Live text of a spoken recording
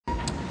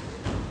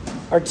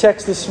Our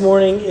text this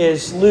morning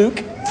is Luke.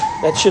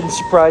 That shouldn't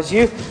surprise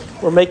you.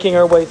 We're making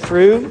our way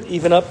through,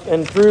 even up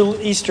and through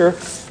Easter.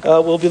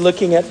 We'll be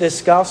looking at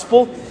this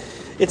gospel.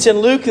 It's in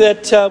Luke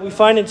that we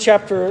find in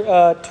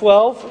chapter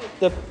 12.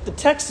 The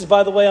text is,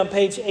 by the way, on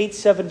page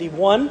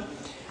 871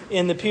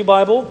 in the Pew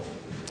Bible.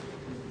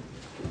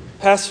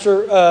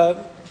 Pastor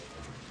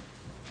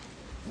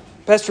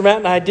Matt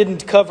and I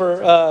didn't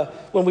cover,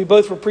 when we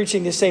both were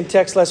preaching the same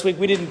text last week,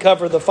 we didn't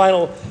cover the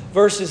final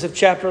verses of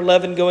chapter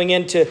 11 going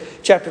into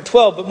chapter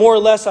 12. But more or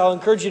less, I'll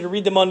encourage you to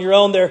read them on your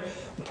own. They're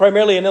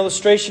primarily an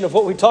illustration of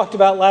what we talked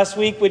about last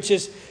week, which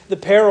is the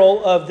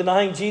peril of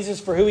denying Jesus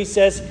for who he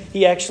says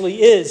he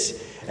actually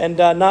is, and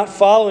not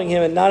following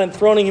him and not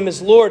enthroning him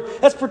as Lord.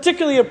 That's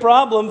particularly a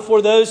problem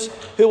for those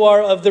who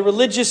are of the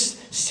religious,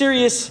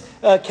 serious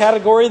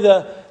category,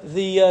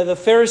 the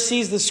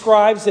Pharisees, the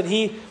scribes that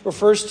he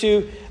refers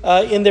to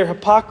in their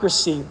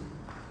hypocrisy.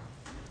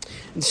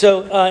 And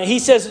so he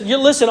says, you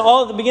listen,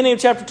 all at the beginning of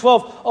chapter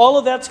 12, all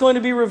of that's going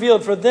to be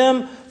revealed. For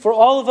them, for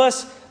all of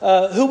us,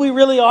 who we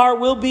really are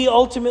will be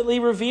ultimately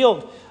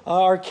revealed.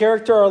 Our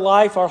character, our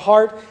life, our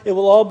heart, it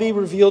will all be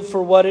revealed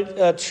for what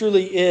it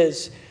truly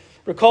is.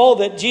 Recall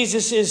that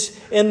Jesus is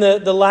in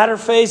the latter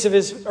phase of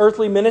his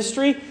earthly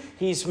ministry.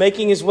 He's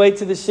making his way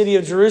to the city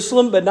of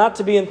Jerusalem, but not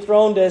to be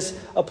enthroned as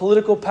a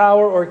political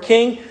power or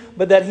king,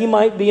 but that he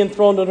might be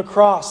enthroned on a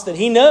cross. That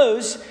he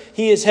knows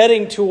he is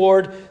heading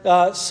toward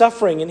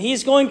suffering. And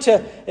he's going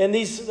to, in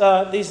these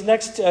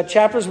next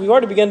chapters, we've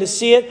already begun to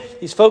see it.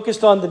 He's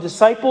focused on the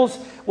disciples,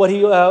 what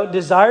he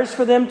desires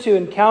for them to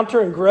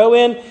encounter and grow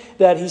in.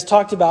 That he's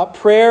talked about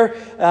prayer.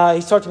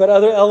 He's talked about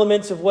other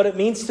elements of what it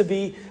means to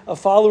be a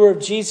follower of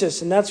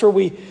Jesus. And that's where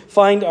we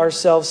find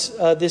ourselves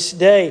this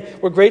day.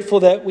 We're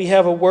grateful that we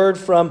have a word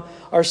from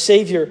our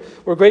Savior.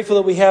 We're grateful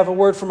that we have a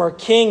word from our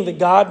King, the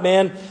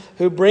God-man,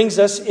 who brings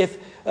us, if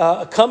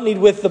accompanied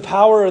with the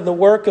power and the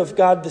work of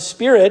God the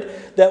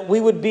Spirit, that we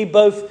would be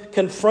both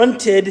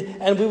confronted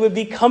and we would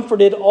be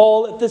comforted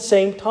all at the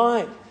same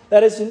time.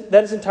 That is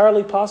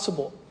entirely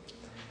possible.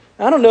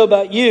 I don't know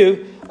about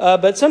you,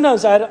 but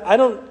sometimes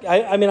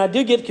I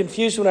do get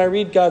confused when I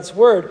read God's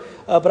Word,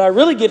 but I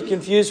really get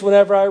confused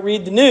whenever I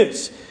read the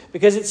news,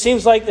 because it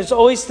seems like there's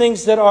always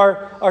things that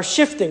are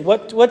shifting.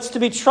 What's to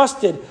be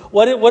trusted?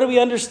 What do we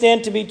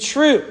understand to be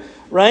true?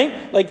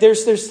 Right? Like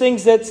there's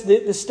things that's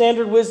the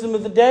standard wisdom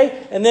of the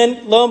day, and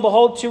then lo and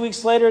behold, 2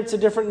 weeks later, it's a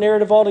different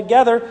narrative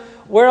altogether.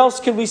 Where else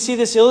could we see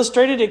this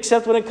illustrated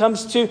except when it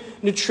comes to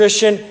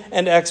nutrition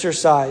and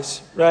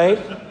exercise? Right?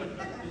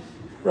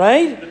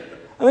 Right?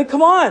 I mean,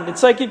 come on.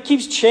 It's like it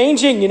keeps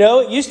changing, you know.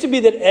 It used to be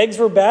that eggs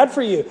were bad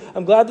for you.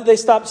 I'm glad that they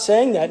stopped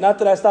saying that. Not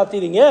that I stopped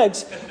eating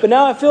eggs, but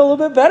now I feel a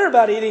little bit better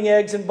about eating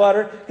eggs and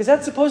butter because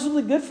that's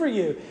supposedly good for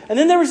you. And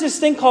then there was this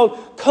thing called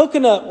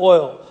coconut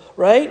oil,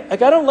 right?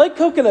 Like, I don't like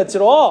coconuts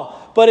at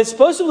all, but it's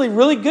supposedly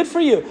really good for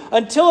you.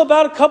 Until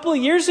about a couple of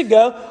years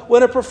ago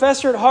when a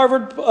professor at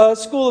Harvard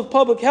School of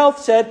Public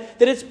Health said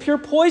that it's pure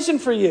poison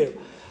for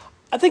you.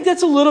 I think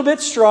that's a little bit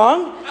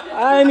strong.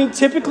 I mean,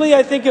 typically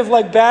I think of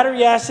like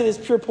battery acid as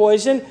pure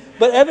poison,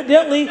 but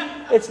evidently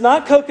it's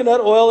not coconut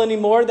oil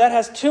anymore. That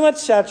has too much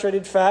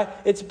saturated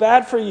fat. It's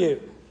bad for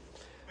you.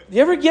 Do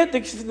you ever get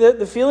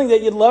the feeling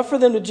that you'd love for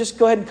them to just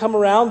go ahead and come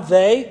around,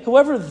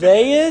 whoever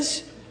they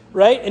is,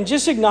 right? And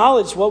just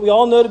acknowledge what we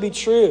all know to be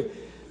true,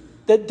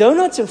 that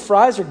donuts and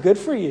fries are good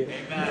for you.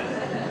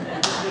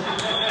 Amen.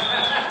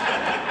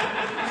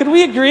 Could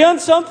we agree on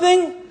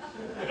something?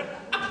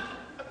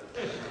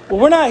 Well,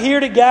 we're not here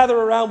to gather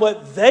around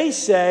what they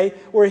say.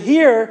 We're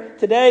here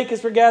today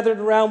because we're gathered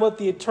around what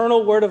the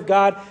eternal Word of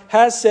God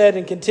has said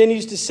and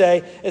continues to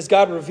say as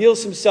God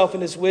reveals himself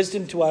in his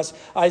wisdom to us.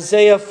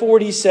 Isaiah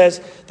 40 says,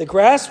 "The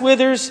grass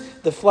withers,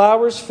 the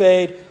flowers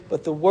fade,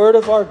 but the word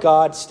of our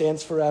God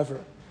stands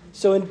forever."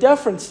 So in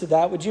deference to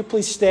that, would you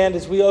please stand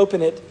as we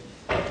open it?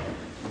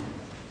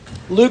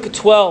 Luke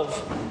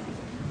 12.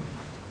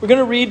 We're going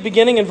to read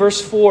beginning in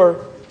verse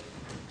 4.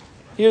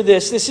 Hear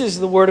this. This is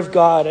the word of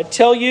God. "I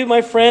tell you,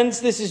 my friends,"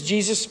 this is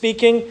Jesus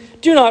speaking,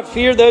 "do not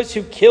fear those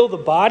who kill the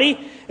body,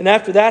 and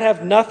after that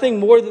have nothing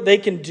more that they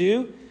can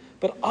do.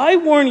 But I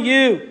warn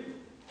you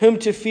whom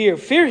to fear.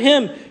 Fear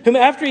him whom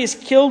after he has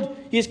killed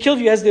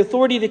you has the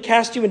authority to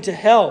cast you into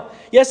hell.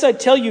 Yes, I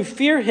tell you,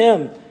 fear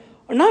him.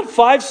 Are not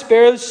 5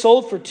 sparrows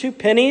sold for 2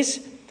 pennies?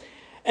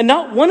 And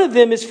not one of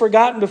them is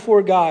forgotten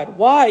before God.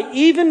 Why,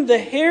 even the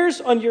hairs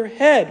on your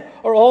head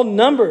are all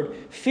numbered.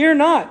 Fear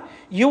not.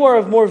 You are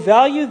of more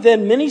value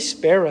than many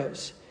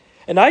sparrows.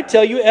 And I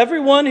tell you,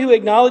 everyone who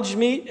acknowledges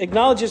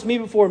me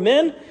before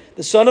men,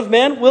 the Son of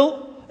Man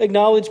will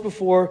acknowledge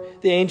before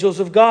the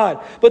angels of God.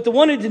 But the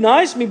one who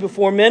denies me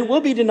before men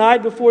will be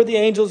denied before the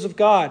angels of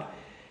God.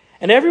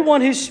 And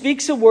everyone who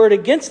speaks a word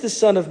against the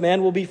Son of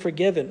Man will be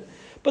forgiven.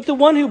 But the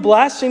one who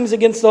blasphemes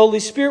against the Holy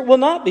Spirit will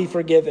not be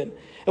forgiven.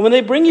 And when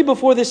they bring you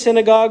before the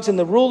synagogues and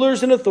the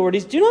rulers and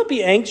authorities, do not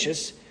be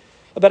anxious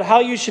about how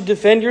you should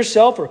defend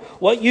yourself or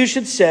what you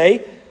should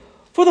say,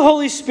 for the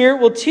Holy Spirit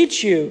will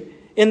teach you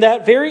in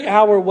that very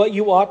hour what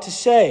you ought to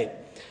say.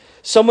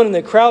 Someone in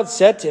the crowd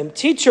said to him,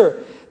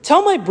 "Teacher,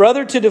 tell my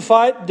brother to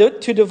divide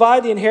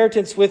the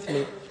inheritance with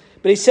me.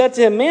 But he said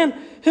to him, man,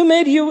 who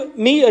made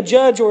me a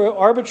judge or an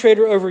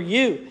arbitrator over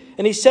you?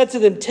 And he said to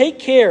them, take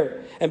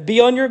care and be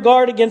on your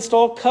guard against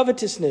all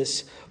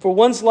covetousness, for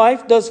one's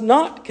life does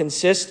not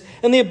consist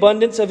in the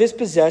abundance of his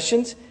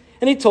possessions.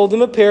 And he told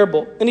them a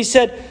parable. And he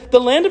said, the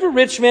land of a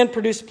rich man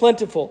produced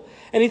plentiful.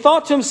 And he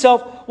thought to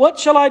himself, what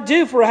shall I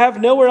do? For I have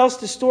nowhere else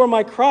to store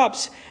my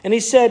crops. And he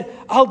said,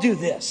 I'll do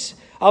this.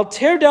 I'll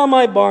tear down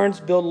my barns,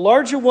 build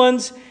larger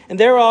ones, and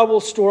there I will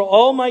store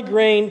all my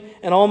grain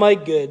and all my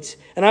goods.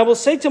 And I will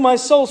say to my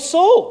soul,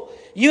 soul,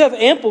 you have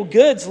ample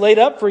goods laid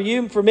up for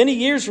you for many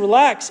years.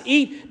 Relax,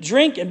 eat,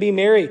 drink, and be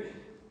merry.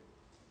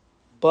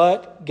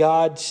 But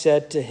God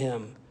said to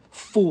him,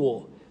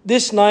 fool,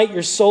 this night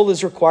your soul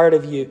is required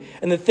of you.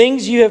 And the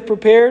things you have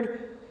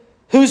prepared,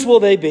 whose will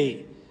they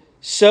be?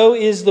 So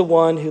is the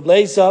one who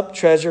lays up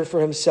treasure for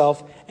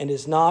himself and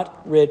is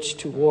not rich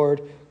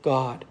toward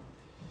God.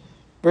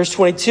 Verse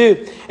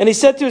 22, and he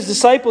said to his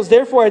disciples,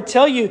 therefore I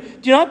tell you,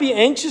 do not be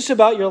anxious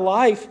about your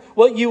life,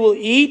 what you will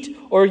eat,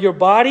 or your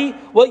body,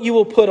 what you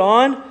will put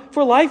on.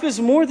 For life is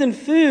more than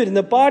food, and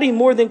the body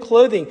more than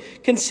clothing.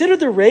 Consider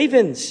the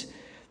ravens.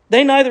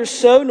 They neither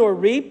sow nor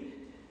reap.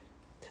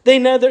 They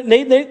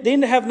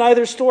have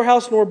neither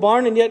storehouse nor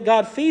barn, and yet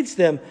God feeds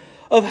them.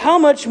 Of how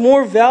much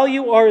more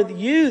value are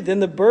you than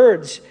the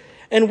birds?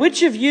 And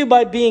which of you,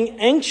 by being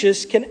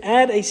anxious, can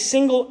add a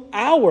single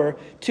hour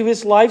to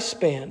his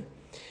lifespan?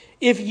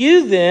 If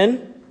you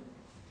then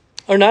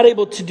are not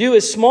able to do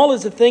as small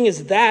as a thing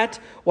as that,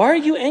 why are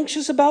you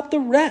anxious about the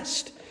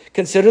rest?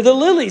 Consider the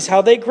lilies,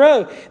 how they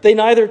grow. They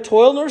neither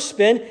toil nor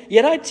spin.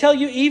 Yet I tell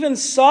you, even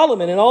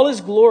Solomon in all his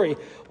glory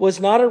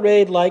was not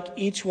arrayed like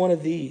each one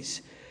of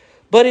these.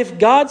 But if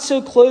God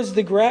so clothes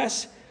the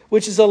grass,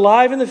 which is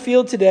alive in the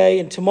field today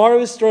and tomorrow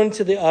is thrown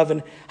into the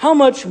oven, how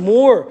much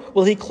more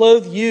will he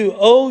clothe you,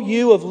 O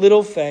you of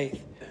little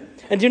faith?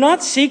 And do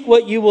not seek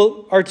what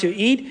you are to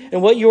eat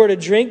and what you are to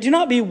drink. Do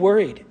not be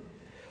worried.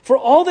 For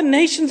all the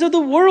nations of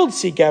the world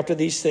seek after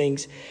these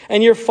things,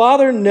 and your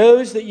Father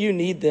knows that you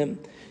need them.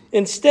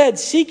 Instead,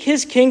 seek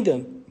his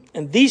kingdom,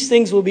 and these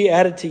things will be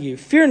added to you.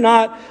 Fear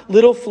not,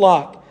 little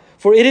flock,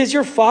 for it is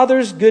your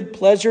Father's good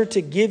pleasure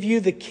to give you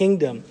the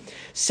kingdom.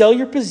 Sell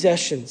your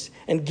possessions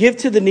and give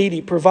to the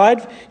needy.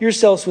 Provide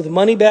yourselves with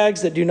money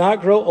bags that do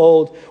not grow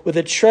old, with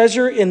a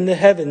treasure in the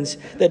heavens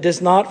that does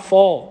not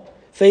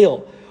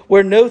fail,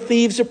 where no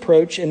thieves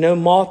approach and no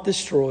moth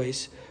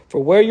destroys.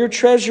 For where your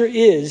treasure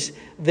is,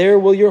 there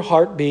will your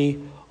heart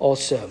be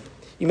also.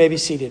 You may be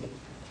seated.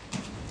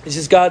 This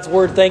is God's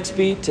word. Thanks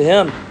be to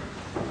him.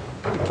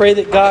 We pray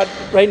that God,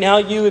 right now,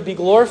 you would be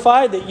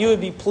glorified, that you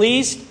would be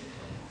pleased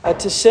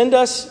to send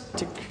us,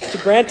 to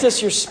grant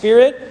us your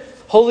Spirit,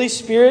 Holy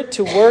Spirit,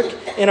 to work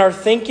in our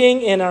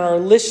thinking and in our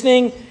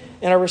listening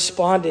and our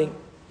responding.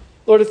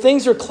 Lord, if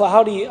things are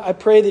cloudy, I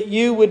pray that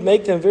you would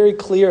make them very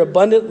clear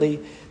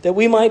abundantly, that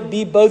we might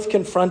be both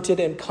confronted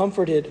and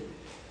comforted.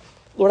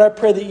 Lord, I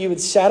pray that you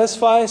would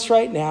satisfy us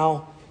right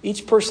now,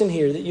 each person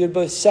here, that you would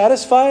both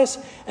satisfy us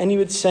and you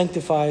would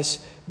sanctify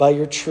us by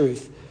your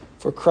truth.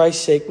 For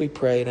Christ's sake we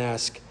pray and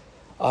ask.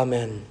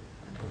 Amen.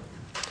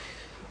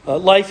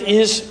 Life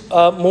is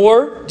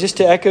more, just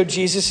to echo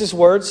Jesus'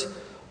 words,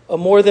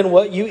 more than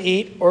what you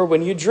eat or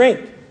when you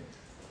drink.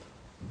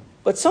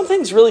 But some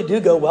things really do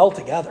go well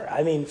together.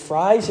 I mean,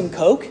 fries and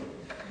Coke,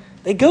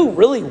 they go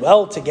really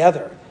well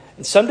together.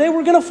 And someday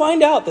we're going to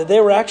find out that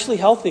they were actually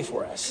healthy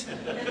for us.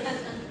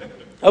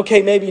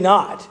 Okay, maybe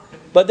not.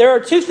 But there are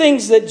two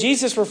things that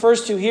Jesus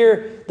refers to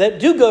here that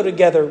do go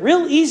together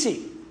real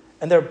easy.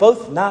 And they're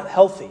both not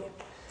healthy.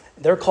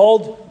 They're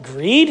called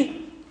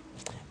greed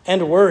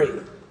and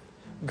worry.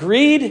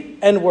 Greed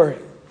and worry.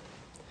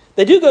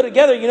 They do go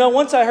together. You know,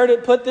 once I heard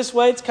it put this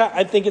way,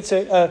 I think it's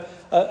a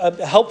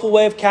helpful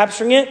way of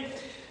capturing it.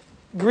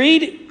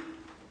 Worry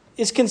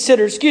is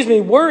considered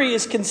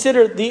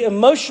the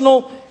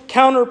emotional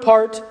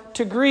counterpart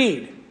to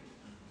greed.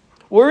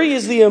 Worry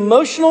is the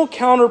emotional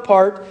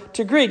counterpart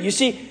to greed. You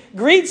see,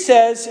 greed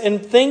says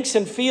and thinks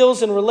and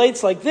feels and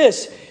relates like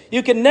this: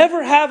 you can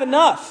never have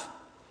enough.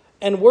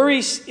 And worry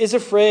is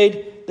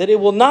afraid that it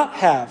will not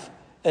have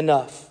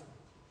enough.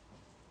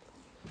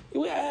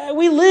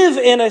 We live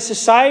in a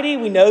society,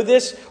 we know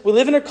this, we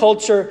live in a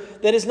culture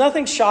that is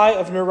nothing shy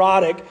of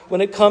neurotic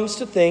when it comes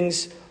to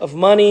things of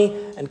money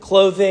and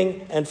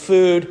clothing and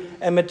food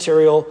and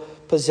material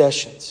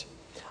possessions.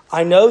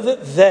 I know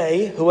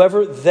that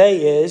whoever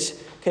they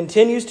is,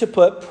 continues to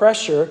put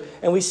pressure,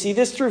 and we see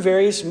this through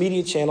various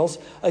media channels,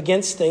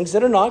 against things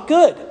that are not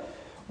good.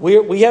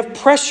 We have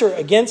pressure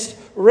against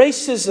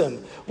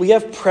racism. We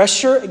have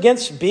pressure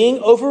against being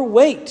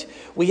overweight.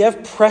 We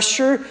have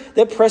pressure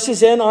that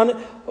presses in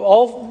on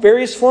all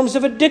various forms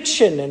of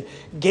addiction and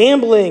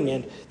gambling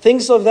and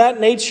things of that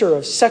nature,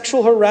 of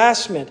sexual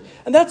harassment.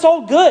 And that's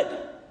all good.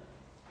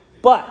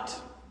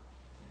 But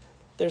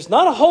there's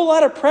not a whole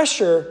lot of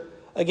pressure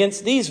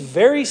against these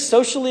very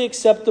socially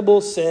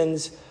acceptable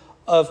sins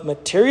of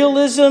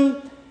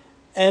materialism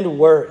and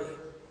worry.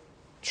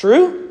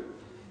 True?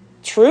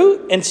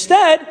 true.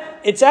 Instead,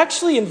 it's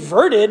actually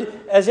inverted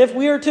as if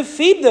we are to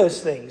feed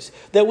those things,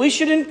 that we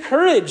should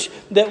encourage,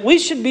 that we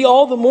should be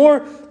all the more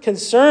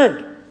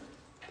concerned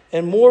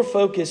and more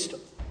focused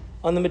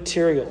on the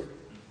material.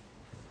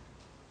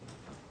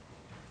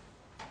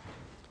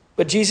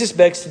 But Jesus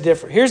begs to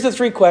differ. Here's the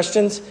 3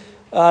 questions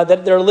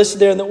that are listed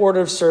there in the order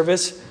of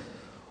service.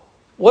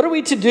 What are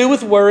we to do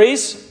with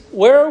worries?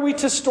 Where are we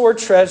to store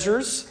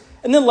treasures?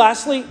 And then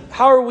lastly,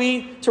 how are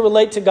we to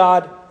relate to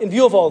God in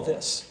view of all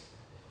this?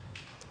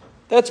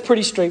 That's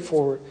pretty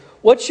straightforward.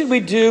 What should we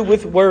do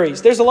with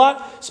worries? There's a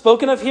lot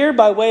spoken of here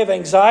by way of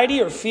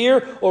anxiety or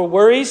fear or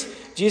worries.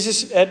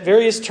 Jesus at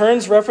various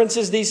turns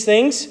references these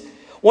things.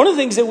 One of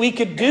the things that we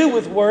could do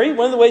with worry,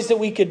 one of the ways that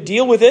we could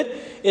deal with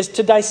it is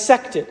to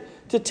dissect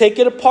it, to take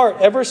it apart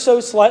ever so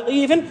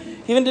slightly, even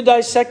to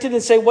dissect it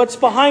and say what's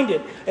behind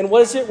it and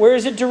what is it, where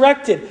is it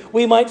directed?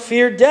 We might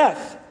fear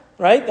death,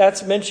 right?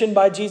 That's mentioned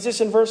by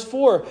Jesus in verse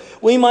 4.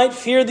 We might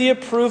fear the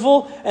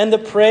approval and the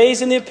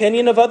praise and the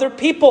opinion of other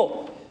people.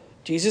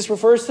 Jesus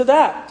refers to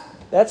that.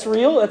 That's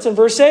real. That's in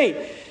verse 8.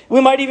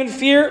 We might even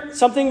fear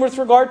something with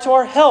regard to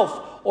our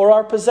health or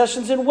our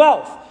possessions and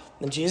wealth.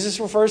 And Jesus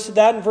refers to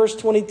that in verse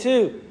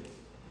 22.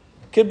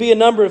 Could be a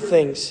number of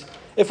things.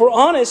 If we're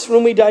honest,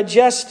 when we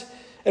digest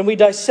and we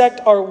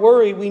dissect our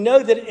worry, we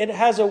know that it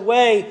has a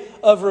way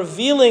of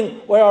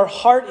revealing where our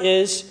heart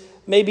is,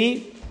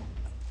 maybe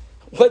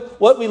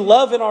what we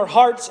love in our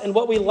hearts and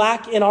what we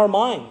lack in our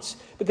minds.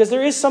 Because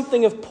there is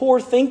something of poor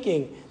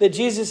thinking that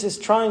Jesus is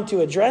trying to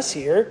address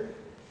here.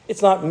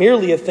 It's not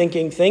merely a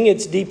thinking thing,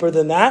 it's deeper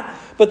than that.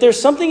 But there's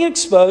something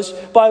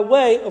exposed by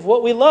way of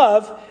what we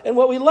love and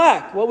what we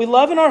lack. What we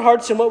love in our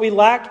hearts and what we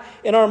lack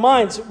in our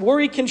minds.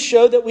 Worry can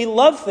show that we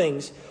love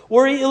things.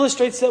 Worry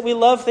illustrates that we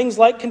love things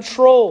like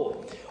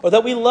control, or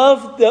that we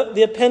love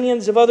the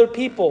opinions of other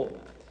people.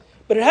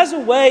 But it has a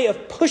way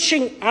of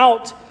pushing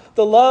out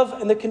the love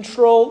and the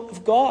control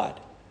of God.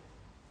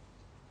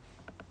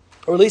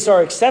 Or at least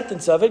our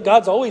acceptance of it.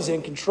 God's always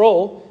in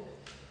control.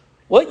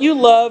 What you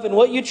love and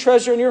what you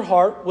treasure in your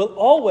heart will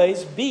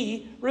always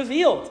be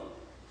revealed.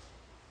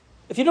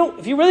 If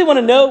you really want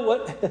to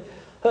know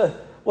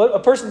what a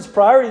person's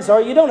priorities are,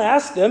 you don't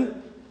ask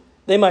them.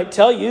 They might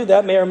tell you,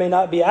 that may or may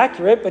not be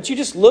accurate, but you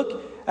just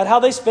look at how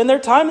they spend their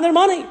time and their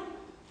money.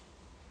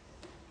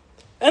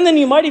 And then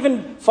you might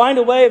even find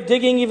a way of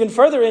digging even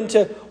further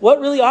into what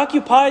really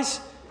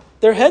occupies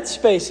their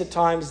headspace at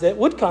times that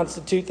would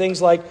constitute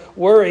things like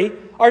worry.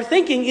 Our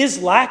thinking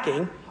is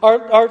lacking.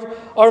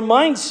 Our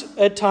minds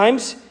at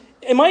times,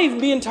 it might even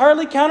be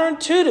entirely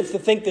counterintuitive to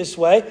think this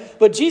way.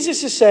 But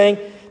Jesus is saying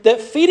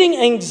that feeding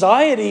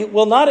anxiety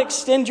will not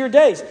extend your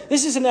days.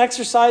 This is an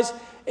exercise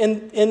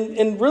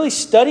in really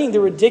studying the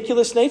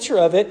ridiculous nature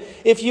of it.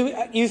 If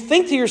you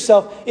think to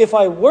yourself, if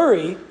I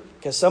worry,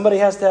 because somebody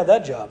has to have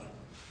that job.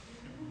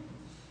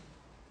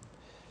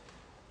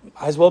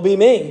 Might as well be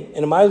me.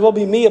 And it might as well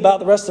be me about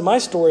the rest of my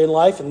story in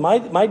life and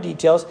my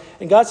details.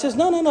 And God says,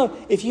 no.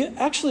 If you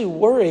actually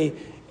worry,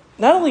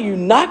 not only are you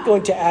not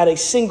going to add a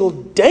single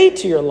day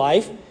to your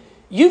life,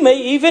 you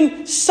may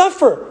even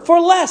suffer for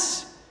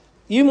less.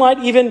 You might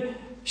even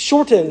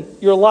shorten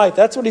your life.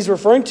 That's what he's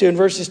referring to in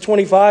verses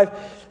 25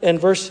 and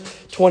verse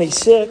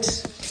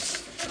 26.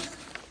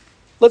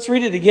 Let's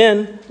read it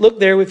again. Look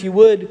there if you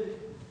would.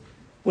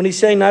 When he's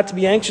saying not to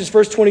be anxious,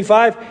 verse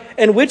 25,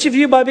 and which of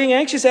you by being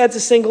anxious adds a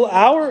single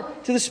hour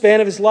to the span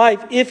of his life?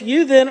 If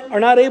you then are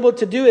not able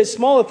to do as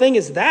small a thing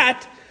as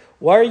that,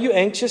 why are you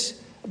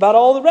anxious about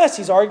all the rest?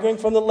 He's arguing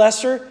from the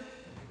lesser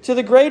to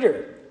the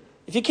greater.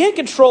 If you can't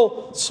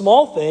control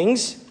small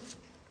things,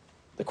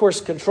 of course,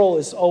 control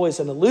is always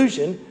an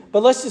illusion,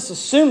 but let's just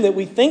assume that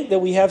we think that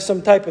we have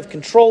some type of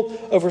control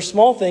over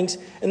small things,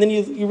 and then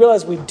you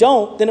realize we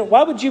don't, then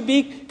why would you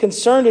be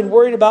concerned and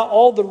worried about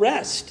all the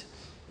rest?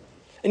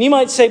 And you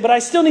might say, but I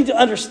still need to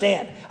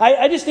understand.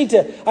 I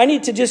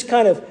need to just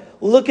kind of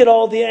look at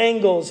all the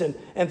angles and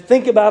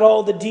think about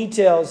all the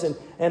details and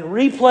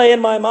replay in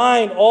my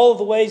mind all of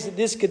the ways that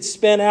this could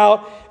spin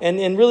out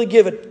and really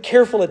give a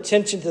careful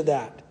attention to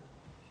that.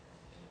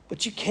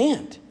 But you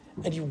can't,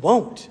 and you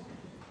won't.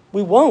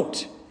 We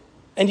won't.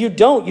 And you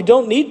don't. You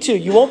don't need to.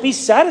 You won't be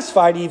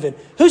satisfied even.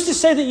 Who's to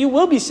say that you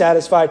will be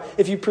satisfied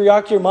if you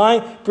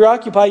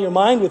preoccupy your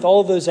mind with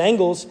all of those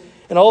angles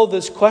and all of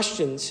those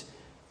questions?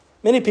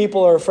 Many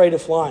people are afraid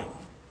of flying.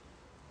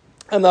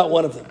 I'm not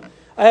one of them.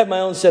 I have my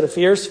own set of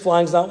fears.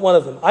 Flying's not one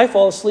of them. I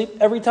fall asleep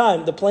every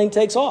time the plane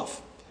takes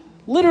off.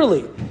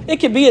 Literally.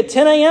 It could be a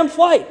 10 a.m.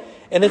 flight.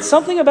 And it's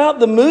something about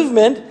the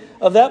movement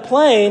of that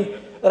plane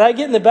that I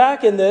get in the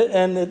back and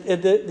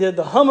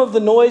the hum of the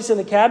noise in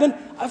the cabin.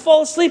 I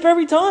fall asleep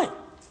every time.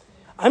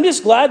 I'm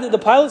just glad that the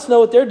pilots know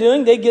what they're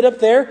doing. They get up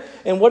there,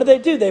 and what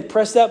do? They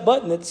press that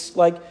button. It's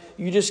like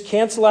you just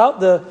cancel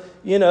out the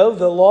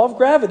law of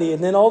gravity,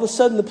 and then all of a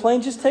sudden the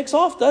plane just takes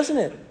off, doesn't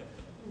it?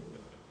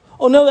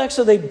 Oh, no,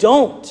 actually they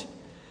don't.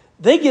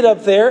 They get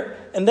up there,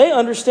 and they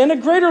understand a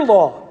greater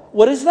law.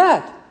 What is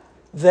that?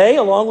 They,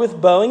 along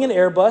with Boeing and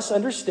Airbus,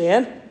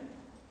 understand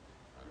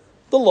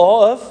the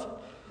law of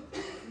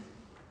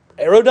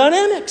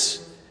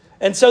aerodynamics.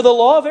 And so the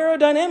law of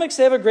aerodynamics,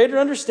 they have a greater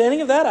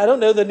understanding of that. I don't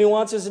know the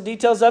nuances and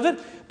details of it,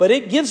 but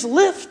it gives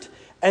lift.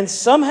 And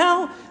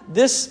somehow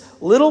this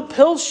little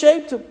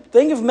pill-shaped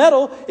thing of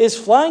metal is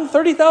flying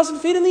 30,000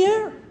 feet in the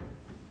air.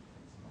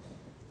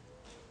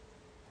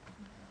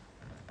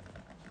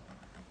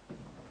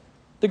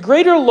 The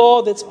greater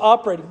law that's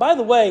operating, by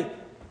the way,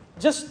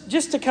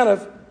 just to kind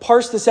of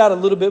parse this out a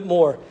little bit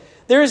more,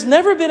 there has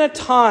never been a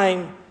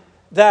time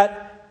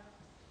that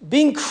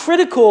being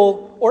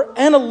critical or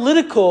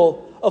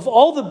analytical of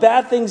all the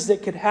bad things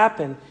that could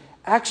happen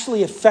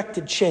actually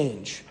affected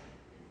change.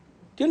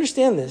 Do you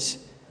understand this?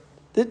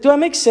 Do I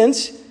make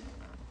sense?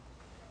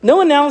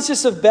 No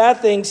analysis of bad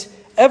things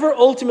ever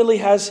ultimately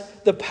has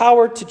the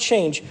power to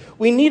change.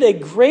 We need a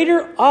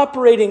greater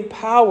operating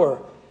power.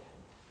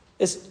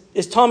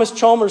 As Thomas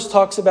Chalmers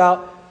talks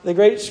about, the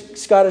great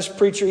Scottish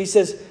preacher, he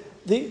says,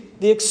 the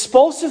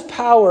expulsive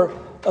power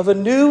of a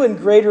new and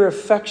greater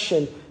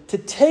affection to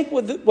take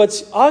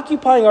what's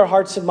occupying our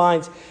hearts and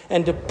minds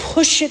and to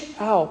push it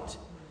out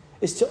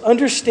is to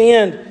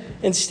understand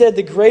instead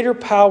the greater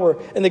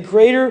power and the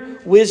greater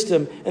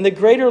wisdom and the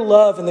greater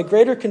love and the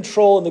greater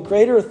control and the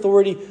greater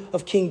authority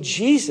of King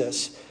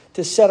Jesus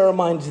to set our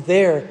minds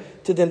there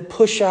to then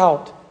push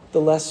out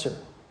the lesser.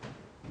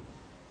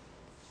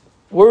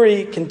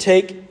 Worry can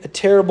take a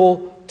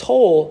terrible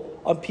toll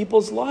on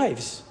people's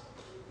lives.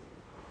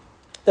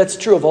 That's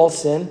true of all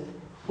sin,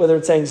 whether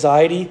it's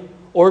anxiety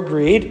or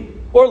greed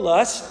or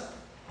lust,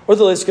 or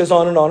the list goes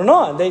on and on and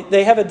on.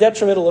 They have a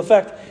detrimental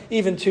effect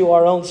even to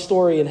our own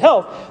story and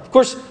health. Of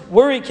course,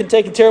 worry can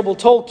take a terrible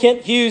toll.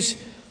 Kent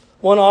Hughes,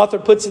 one author,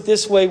 puts it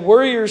this way: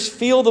 worriers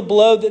feel the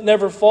blow that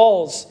never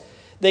falls.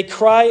 They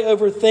cry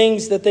over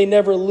things that they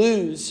never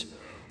lose.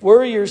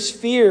 Worriers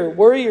fear,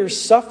 worriers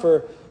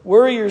suffer,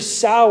 worriers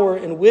sour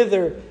and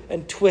wither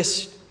and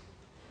twist.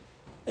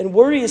 And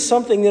worry is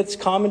something that's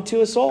common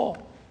to us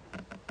all.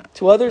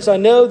 To others, I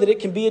know that it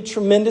can be a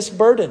tremendous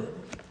burden,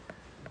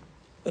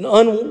 an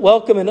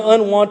unwelcome and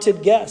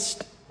unwanted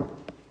guest.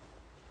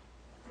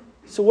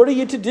 So what are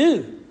you to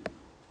do?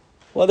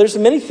 Well, there's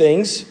many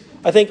things.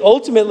 I think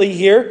ultimately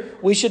here,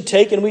 we should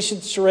take and we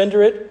should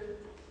surrender it,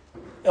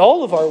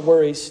 all of our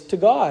worries, to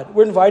God.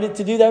 We're invited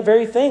to do that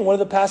very thing. One of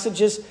the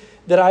passages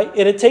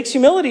and it takes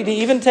humility to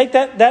even take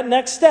that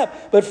next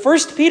step. But 1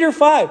 Peter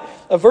 5,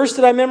 a verse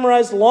that I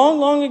memorized long,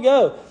 long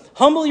ago.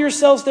 Humble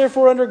yourselves,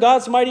 therefore, under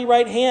God's mighty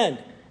right hand,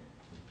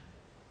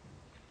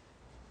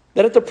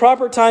 that at the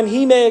proper time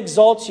he may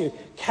exalt you,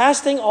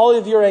 casting all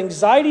of your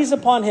anxieties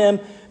upon him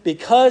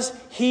because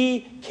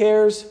he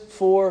cares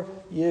for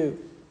you.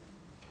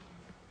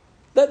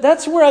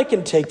 That's where I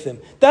can take them.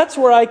 That's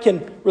where I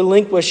can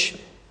relinquish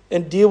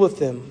and deal with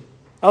them.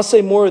 I'll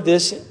say more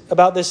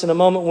about this in a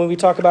moment when we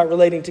talk about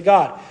relating to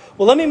God.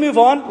 Well, let me move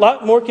on. A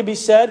lot more can be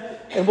said,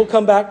 and we'll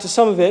come back to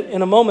some of it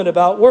in a moment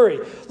about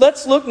worry.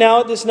 Let's look now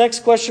at this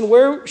next question.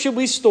 Where should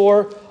we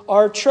store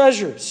our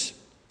treasures?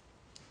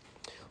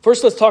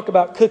 First, let's talk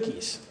about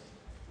cookies.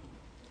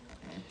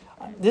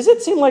 Does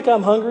it seem like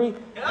I'm hungry?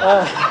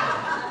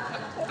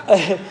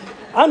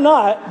 I'm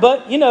not,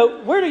 but,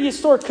 where do you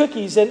store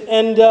cookies?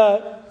 And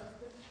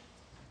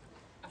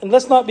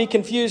let's not be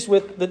confused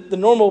with the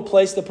normal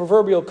place, the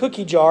proverbial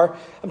cookie jar.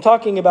 I'm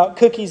talking about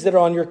cookies that are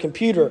on your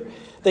computer.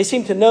 They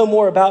seem to know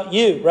more about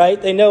you, right?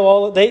 They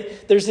know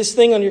there's this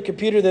thing on your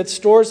computer that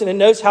stores and it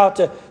knows how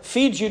to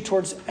feed you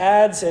towards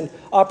ads and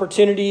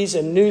opportunities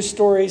and news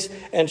stories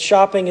and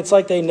shopping. It's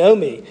like they know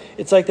me.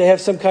 It's like they have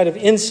some kind of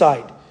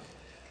insight.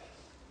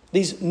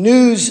 These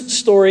news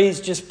stories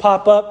just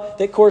pop up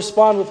that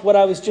correspond with what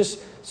I was just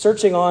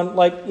searching on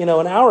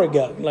an hour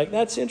ago. Like,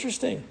 that's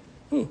interesting.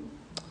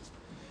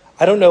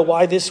 I don't know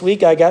why this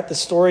week I got the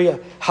story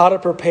of how to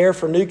prepare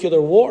for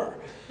nuclear war.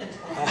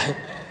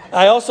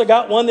 I also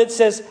got one that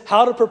says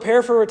how to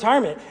prepare for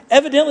retirement.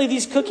 Evidently,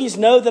 these cookies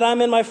know that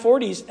I'm in my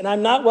 40s and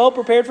I'm not well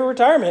prepared for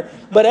retirement.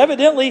 But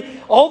evidently,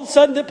 all of a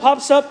sudden it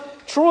pops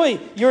up, Troy,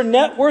 your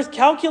net worth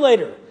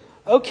calculator.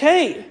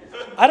 Okay.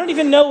 I don't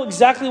even know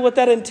exactly what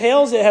that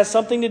entails. It has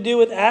something to do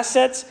with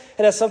assets.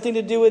 It has something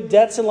to do with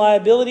debts and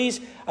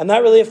liabilities. I'm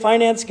not really a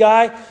finance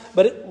guy,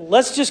 but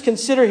let's just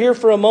consider here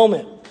for a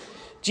moment.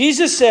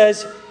 Jesus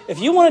says, if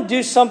you want to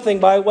do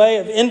something by way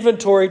of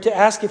inventory to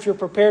ask if you're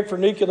prepared for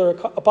nuclear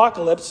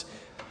apocalypse,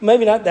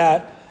 maybe not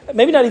that,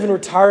 maybe not even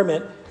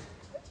retirement,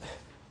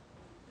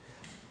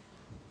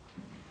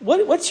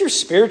 what's your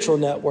spiritual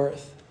net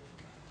worth?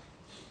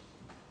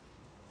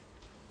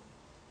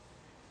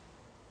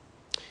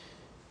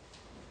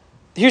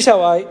 Here's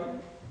how I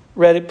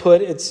read it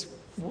put. It's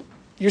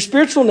your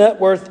spiritual net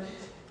worth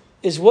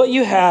is what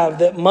you have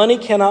that money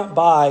cannot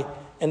buy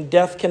and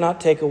death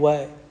cannot take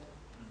away.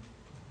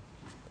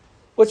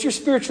 What's your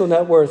spiritual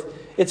net worth?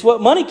 It's what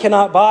money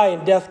cannot buy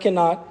and death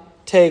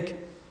cannot take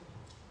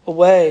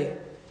away.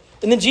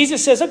 And then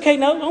Jesus says, okay,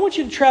 now I want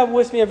you to travel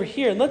with me over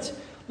here and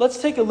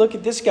let's take a look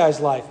at this guy's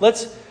life.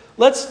 Let's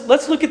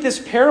look at this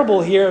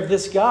parable here of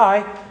this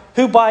guy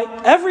who, by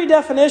every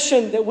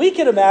definition that we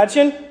can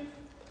imagine,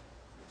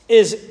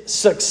 is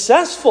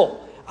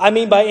successful. I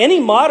mean, by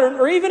any modern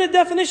or even a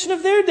definition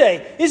of their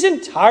day, is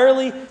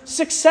entirely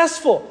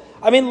successful.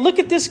 I mean, look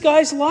at this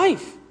guy's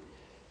life.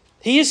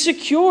 He is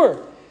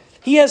secure.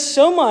 He has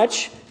so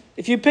much.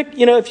 If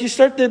you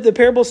start the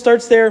parable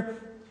starts there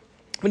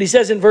when he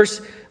says in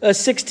verse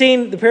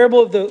 16, the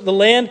parable of the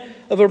land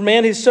of a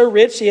man who's so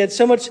rich, he had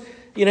so much,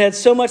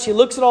 he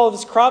looks at all of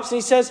his crops and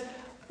he says,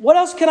 what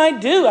else can I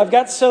do? I've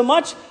got so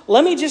much.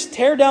 Let me just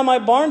tear down my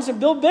barns and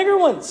build bigger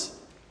ones.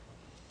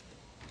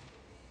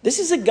 This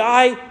is a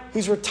guy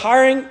who's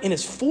retiring in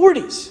his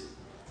 40s.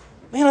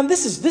 Man,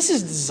 this is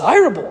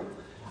desirable.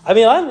 I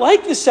mean, I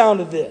like the sound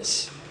of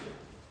this.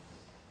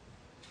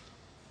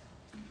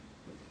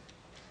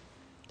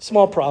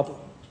 Small problem.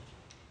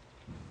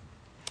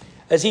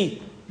 As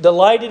he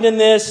delighted in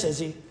this, as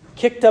he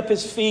kicked up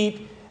his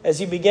feet, as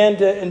he began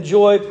to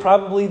enjoy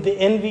probably the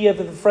envy of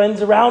the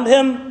friends around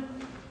him,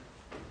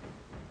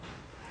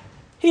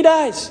 he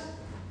dies.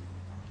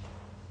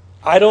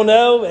 I don't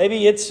know,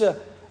 maybe it's a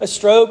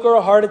stroke or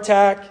a heart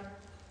attack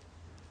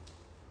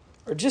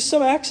or just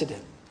some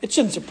accident. It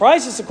shouldn't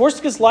surprise us, of course,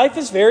 because life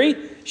is very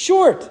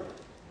short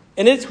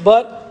and it's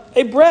but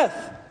a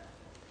breath.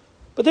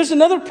 But there's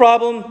another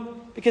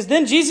problem, because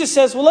then Jesus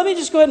says, well, let me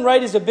just go ahead and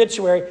write his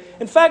obituary.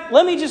 In fact,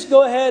 let me just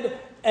go ahead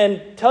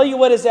and tell you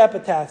what his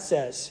epitaph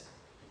says.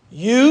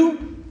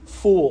 You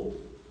fool.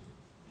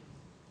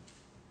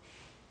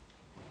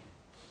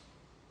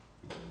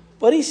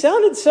 But he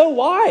sounded so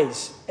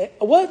wise.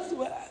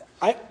 What?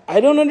 I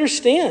don't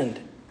understand.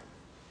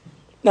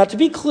 Now, to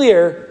be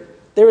clear,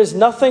 there is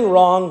nothing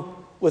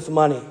wrong with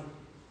money.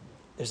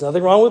 There's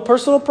nothing wrong with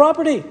personal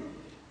property.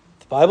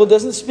 The Bible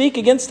doesn't speak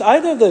against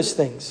either of those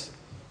things.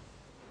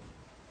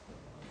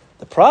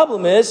 The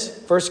problem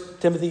is, 1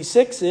 Timothy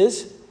 6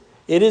 is,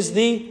 it is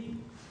the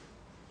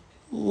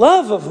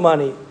love of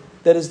money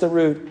that is the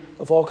root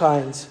of all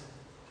kinds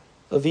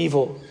of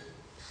evil.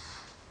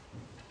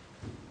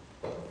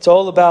 It's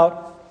all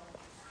about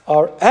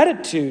our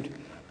attitude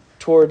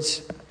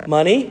towards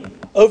money.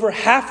 Over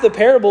half the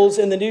parables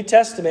in the New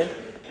Testament,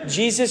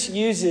 Jesus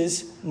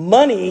uses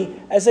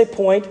money as a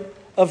point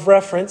of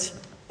reference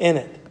in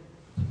it.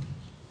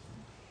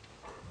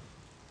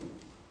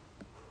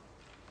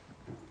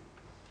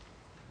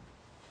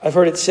 I've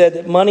heard it said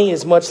that money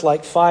is much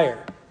like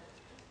fire.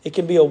 It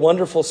can be a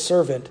wonderful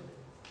servant,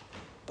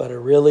 but a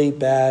really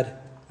bad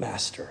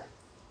master.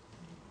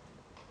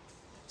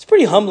 It's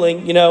pretty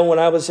humbling. You know, when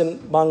I was in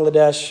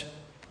Bangladesh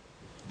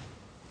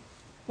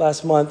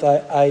last month,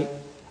 I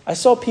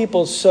saw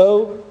people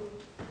so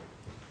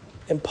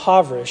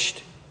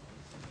impoverished.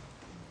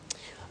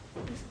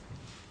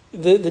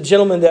 The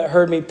gentleman that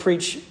heard me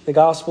preach the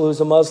gospel,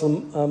 who's a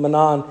Muslim,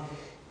 Manan,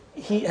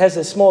 he has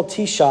a small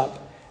tea shop.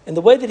 And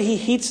the way that he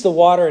heats the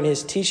water in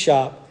his tea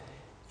shop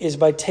is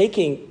by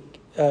taking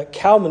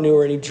cow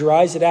manure and he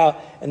dries it out.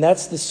 And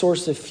that's the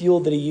source of fuel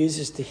that he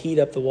uses to heat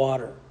up the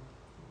water.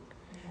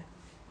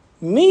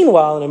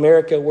 Meanwhile, in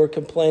America, we're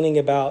complaining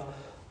about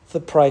the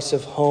price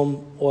of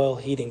home oil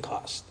heating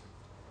cost.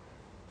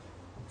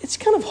 It's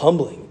kind of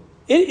humbling.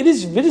 It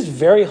is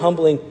very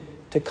humbling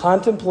to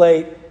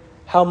contemplate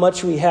how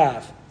much we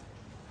have.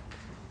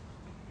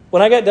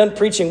 When I got done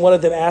preaching, one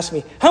of them asked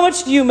me, how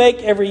much do you make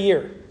every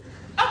year?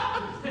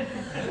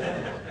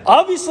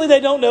 Obviously,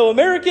 they don't know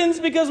Americans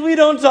because we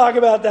don't talk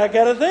about that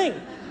kind of thing.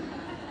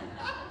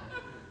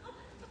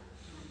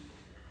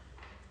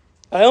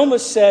 I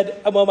almost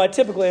said, well, my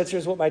typical answer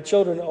is what my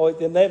children always,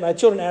 my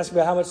children ask me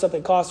about how much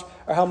something costs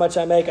or how much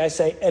I make. I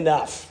say,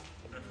 enough.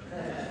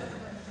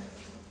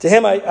 To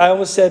him, I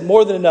almost said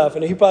more than enough.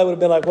 And he probably would have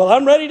been like, well,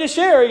 I'm ready to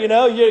share, you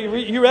know.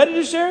 You ready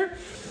to share?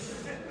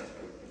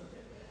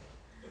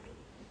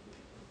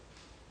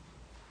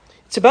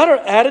 It's about our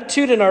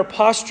attitude and our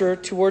posture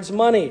towards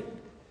money.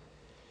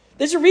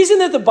 There's a reason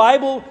that the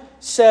Bible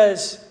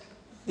says,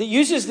 that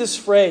uses this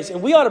phrase,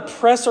 and we ought to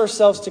press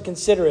ourselves to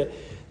consider it.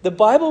 The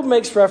Bible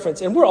makes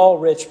reference, and we're all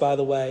rich, by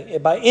the way,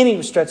 by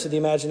any stretch of the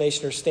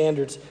imagination or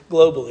standards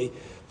globally.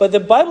 But the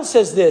Bible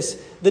says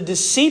this, the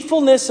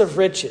deceitfulness of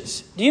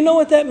riches. Do you know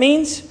what that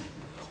means?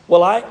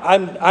 Well,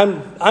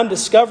 I'm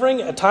discovering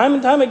time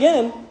and time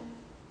again,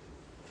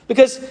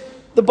 because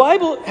the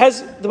Bible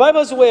has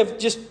a way of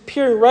just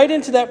peering right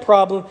into that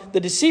problem, the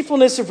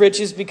deceitfulness of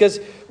riches, because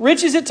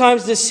riches at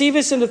times deceive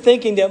us into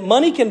thinking that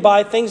money can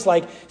buy things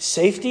like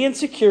safety and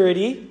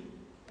security,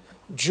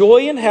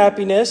 joy and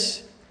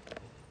happiness.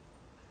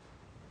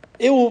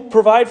 It will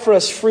provide for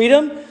us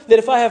freedom, that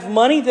if I have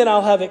money, then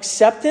I'll have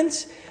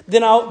acceptance,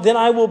 then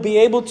I will be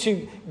able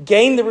to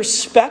gain the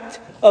respect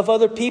of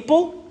other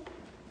people.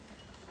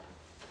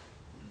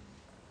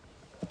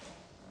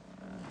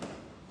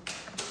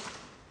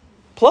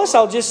 Plus,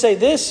 I'll just say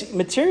this,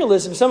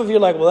 materialism. Some of you are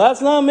like, well,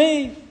 that's not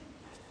me.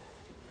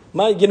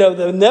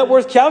 The net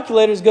worth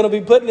calculator is going to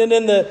be putting it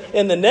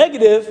in the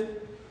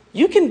negative.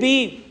 You can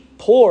be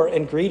poor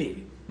and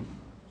greedy.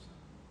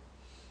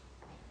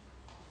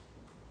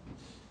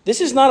 This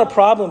is not a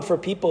problem for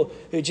people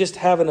who just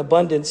have an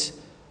abundance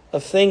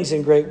of things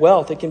and great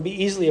wealth. It can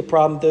be easily a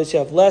problem with those who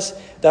have less.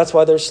 That's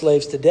why they're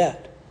slaves to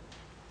debt.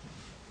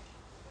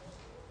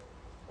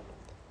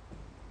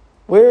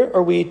 Where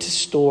are we to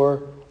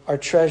store our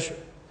treasure?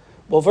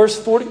 Well, verse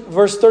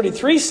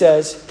 33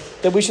 says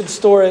that we should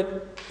store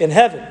it in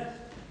heaven.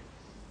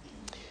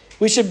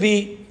 We should have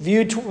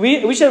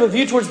a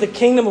view towards the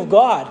kingdom of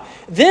God.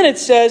 Then it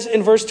says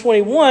in verse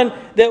 21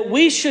 that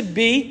we should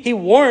be, he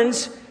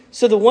warns,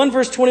 so the one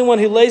verse 21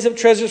 who lays up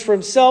treasures for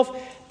himself,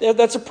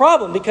 that's a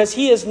problem because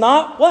he is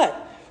not what?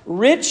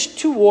 Rich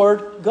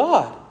toward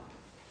God.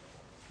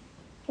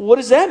 What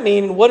does that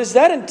mean and what does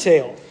that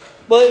entail?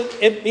 Well,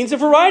 it means a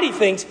variety of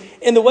things.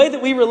 In the way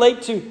that we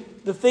relate to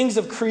the things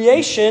of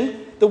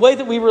creation, the way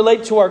that we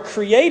relate to our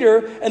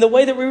Creator, and the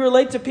way that we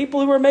relate to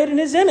people who are made in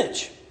His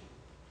image.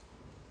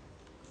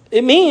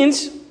 It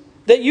means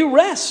that you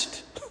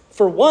rest.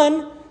 For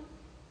one,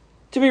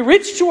 to be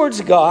rich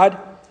towards God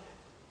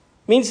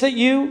means that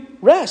you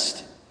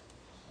rest.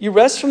 You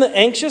rest from the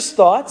anxious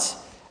thoughts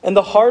and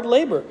the hard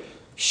labor.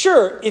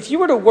 Sure, if you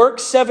were to work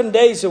 7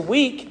 days a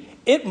week,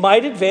 it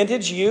might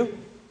advantage you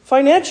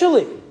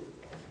financially.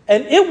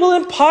 And it will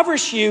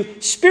impoverish you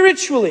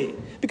spiritually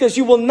because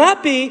you will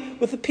not be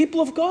with the people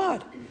of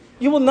God.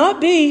 You will not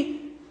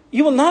be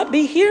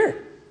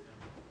here.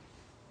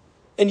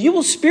 And you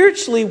will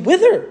spiritually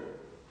wither.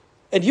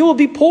 And you will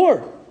be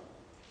poor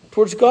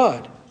towards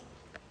God.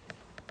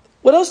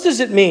 What else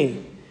does it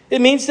mean?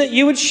 It means that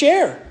you would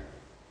share.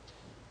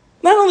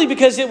 Not only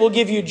because it will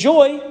give you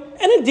joy,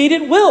 and indeed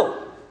it will.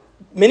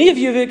 Many of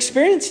you have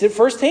experienced it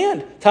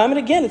firsthand, time and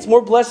again. It's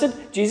more blessed,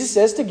 Jesus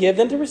says, to give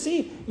than to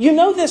receive. You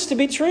know this to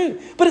be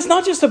true. But it's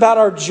not just about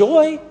our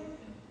joy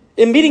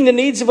in meeting the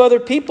needs of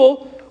other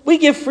people. We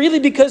give freely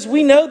because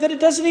we know that it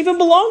doesn't even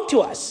belong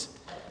to us.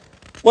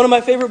 One of my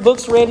favorite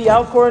books, Randy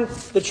Alcorn,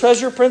 The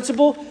Treasure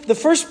Principle. The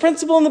first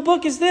principle in the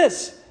book is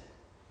this.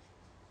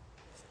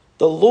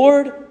 The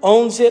Lord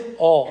owns it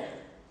all.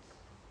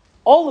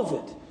 All of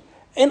it.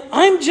 And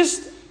I'm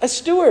just a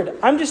steward.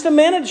 I'm just a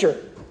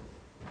manager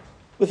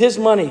with His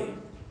money.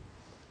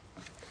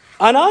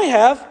 And I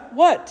have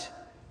what?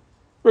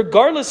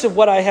 Regardless of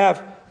what I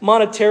have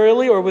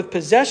monetarily or with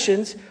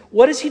possessions,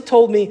 what has He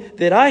told me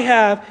that I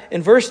have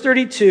in verse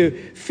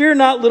 32? Fear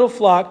not, little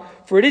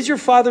flock, for it is your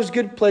Father's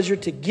good pleasure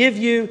to give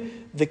you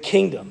the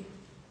kingdom.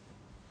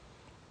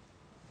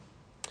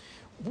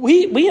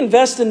 We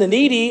invest in the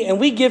needy and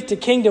we give to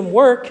kingdom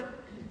work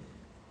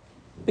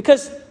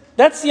because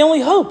that's the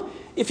only hope.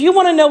 If you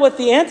want to know what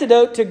the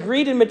antidote to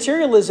greed and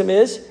materialism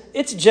is,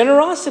 it's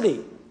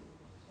generosity.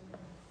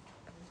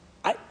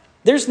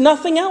 There's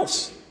nothing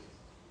else.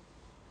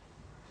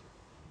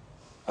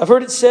 I've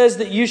heard it says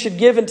that you should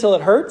give until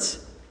it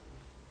hurts.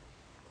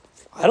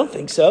 I don't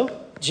think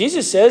so.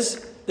 Jesus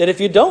says that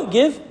if you don't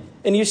give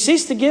and you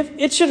cease to give,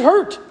 it should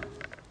hurt.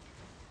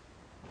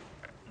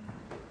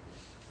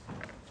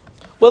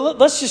 Well,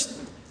 let's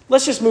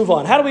just move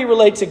on. How do we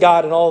relate to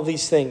God in all of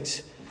these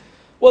things?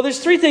 Well,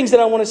 there's three things that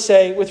I want to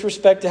say with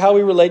respect to how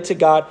we relate to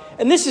God.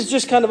 And this is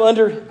just kind of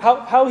under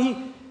how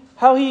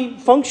he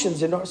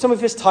functions in some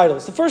of His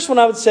titles. The first one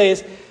I would say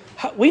is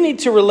we need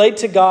to relate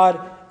to God.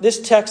 This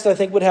text, I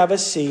think, would have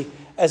us see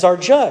as our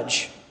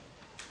judge.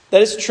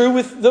 That is true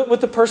with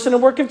the person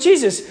and work of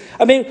Jesus.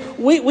 I mean,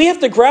 we have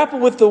to grapple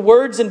with the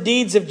words and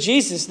deeds of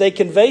Jesus. They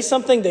convey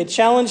something. They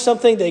challenge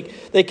something.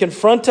 They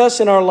confront us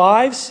in our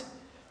lives.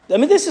 I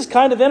mean, this is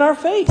kind of in our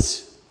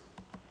face.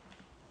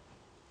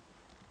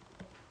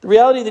 The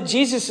reality that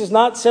Jesus is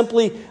not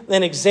simply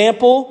an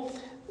example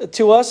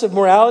to us of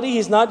morality.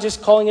 He's not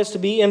just calling us to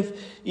be, an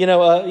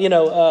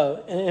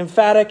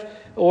emphatic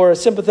or a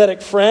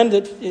sympathetic friend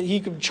that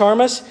He could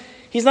charm us.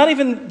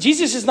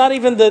 Jesus is not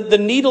even the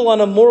needle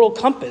on a moral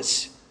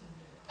compass,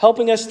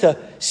 helping us to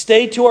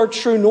stay to our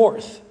true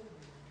north.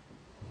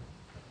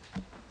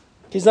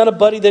 He's not a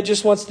buddy that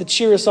just wants to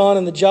cheer us on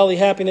in the jolly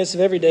happiness of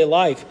everyday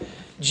life.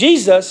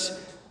 Jesus,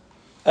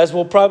 as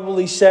we'll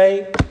probably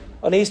say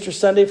on Easter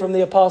Sunday from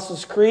the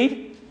Apostles'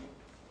 Creed,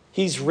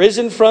 He's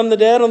risen from the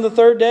dead on the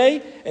third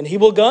day, and He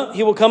will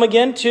come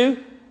again to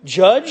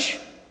judge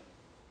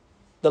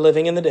the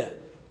living and the dead.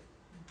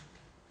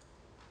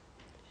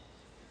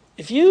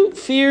 If you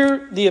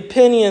fear the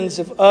opinions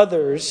of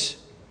others,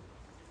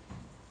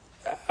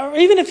 or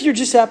even if you're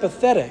just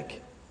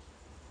apathetic,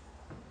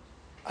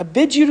 I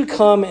bid you to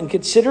come and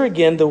consider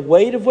again the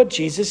weight of what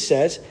Jesus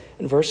says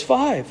in verse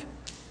 5.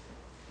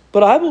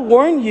 But I will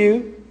warn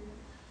you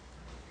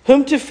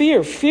whom to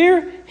fear.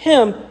 Fear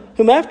him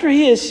whom after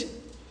he is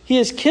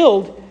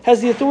killed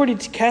has the authority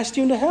to cast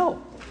you into hell.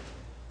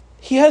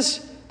 He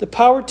has the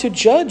power to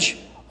judge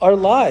our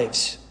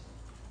lives.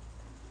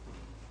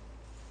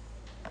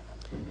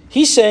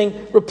 He's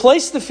saying,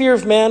 replace the fear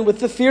of man with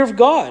the fear of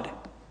God.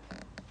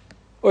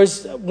 Or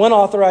as one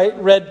author I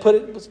read put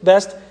it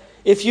best,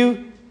 if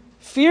you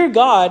fear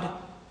God,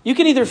 you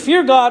can either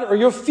fear God or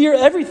you'll fear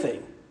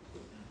everything.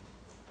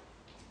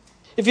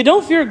 If you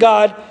don't fear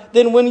God,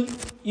 then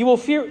you will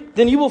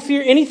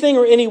fear anything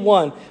or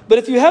anyone. But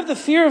if you have the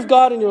fear of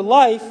God in your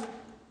life,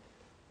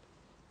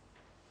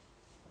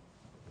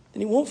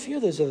 then you won't fear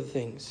those other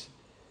things.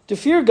 To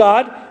fear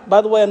God,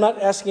 by the way, I'm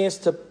not asking us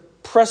to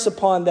press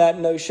upon that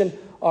notion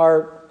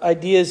our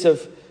ideas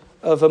of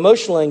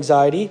emotional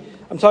anxiety.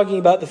 I'm talking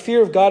about the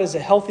fear of God is a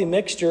healthy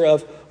mixture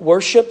of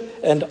worship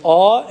and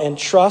awe and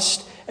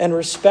trust and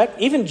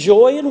respect, even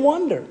joy and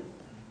wonder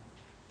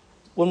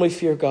when we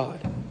fear God.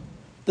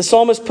 The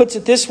psalmist puts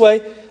it this way.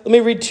 Let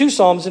me read 2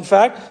 Psalms, in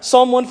fact.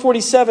 Psalm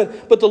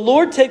 147, "But the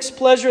Lord takes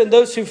pleasure in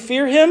those who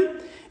fear him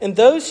and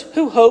those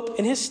who hope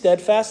in his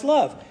steadfast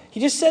love."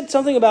 He just said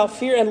something about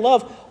fear and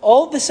love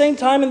all at the same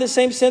time in the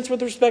same sense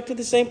with respect to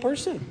the same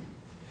person.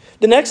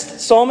 The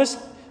next psalmist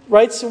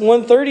writes in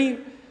 130,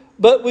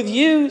 "But with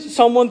you,"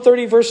 Psalm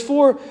 130 verse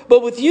 4,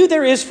 "but with you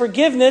there is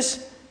forgiveness,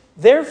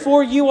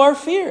 therefore you are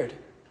feared."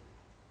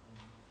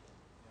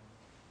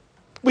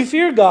 We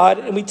fear God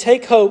and we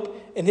take hope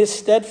in his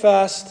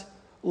steadfast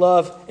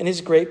love and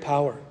his great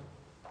power.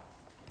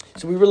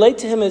 So we relate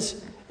to him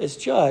as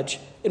judge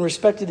in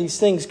respect to these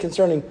things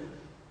concerning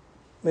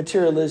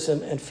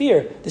materialism and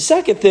fear. The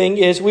second thing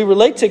is we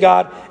relate to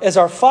God as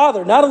our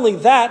Father. Not only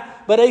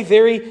that, but a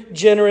very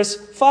generous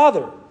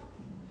Father.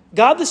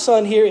 God the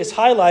Son here is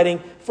highlighting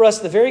for us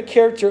the very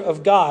character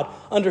of God,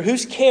 under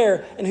whose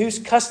care and whose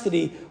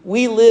custody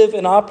we live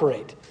and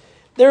operate.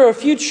 There are a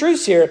few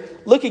truths here.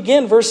 Look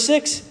again, verse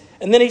 6.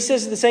 And then he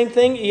says the same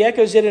thing. He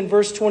echoes it in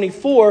verse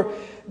 24.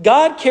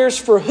 God cares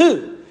for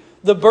who?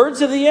 The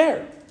birds of the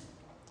air.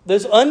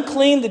 Those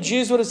unclean, the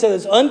Jews would have said,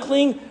 those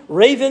unclean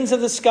ravens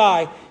of the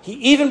sky. He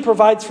even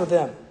provides for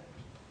them.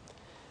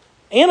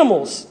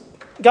 Animals.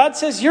 God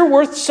says you're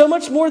worth so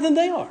much more than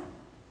they are.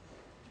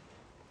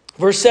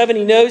 Verse 7,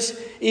 he knows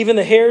even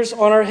the hairs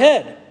on our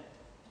head.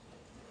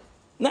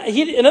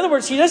 In other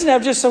words, he doesn't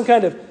have just some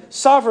kind of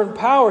sovereign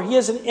power. He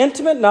has an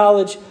intimate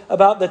knowledge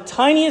about the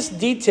tiniest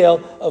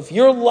detail of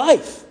your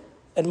life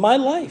and my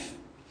life.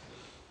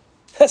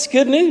 That's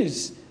good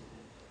news.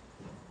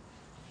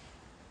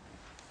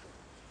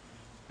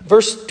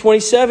 Verse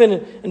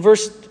 27 and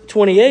verse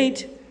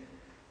 28.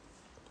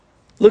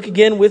 Look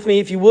again with me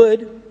if you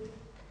would.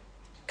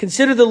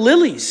 Consider the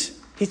lilies.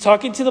 He's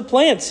talking to the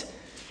plants.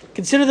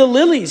 Consider the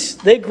lilies.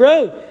 They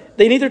grow.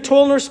 They neither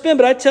toil nor spin.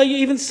 But I tell you,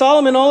 even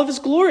Solomon in all of his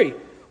glory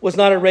was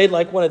not arrayed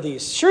like one of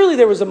these. Surely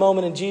there was a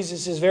moment in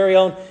Jesus' very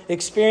own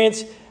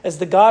experience as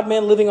the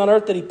God-man living on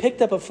earth that he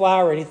picked up a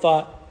flower and he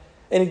thought,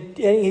 and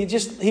he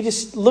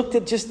just looked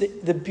at just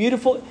the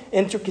beautiful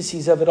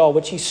intricacies of it all,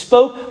 which he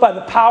spoke by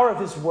the power of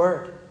his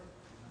word.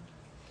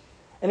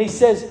 And he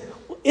says,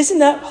 isn't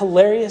that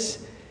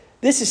hilarious?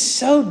 This is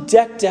so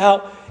decked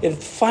out in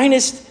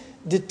finest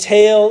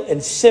detail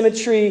and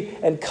symmetry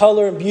and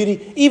color and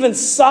beauty. Even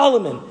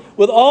Solomon,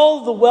 with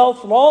all the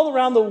wealth from all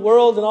around the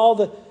world and all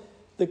the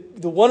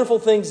wonderful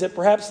things that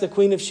perhaps the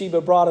Queen of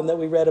Sheba brought him that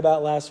we read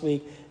about last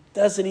week,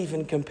 doesn't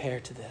even compare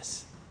to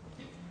this.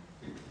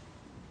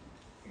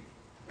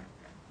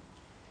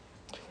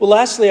 Well,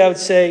 lastly, I would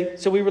say,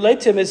 so we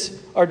relate to him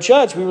as our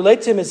judge. We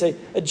relate to him as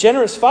a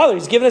generous father.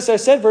 He's given us, I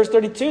said, verse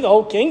 32, the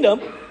whole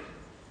kingdom.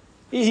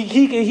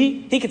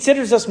 He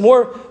considers us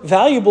more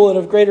valuable and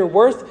of greater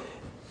worth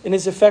in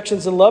his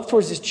affections and love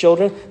towards his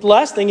children. The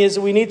last thing is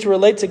that we need to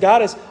relate to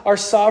God as our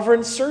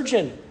sovereign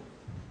surgeon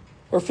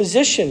or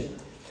physician.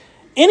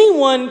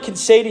 Anyone can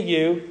say to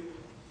you,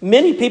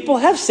 many people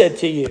have said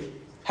to you,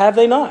 have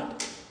they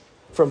not?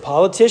 From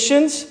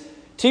politicians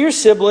to your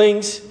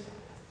siblings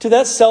to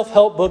that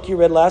self-help book you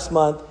read last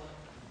month,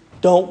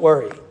 don't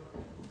worry.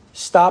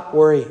 Stop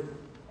worrying.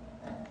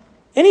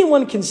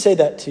 Anyone can say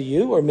that to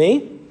you or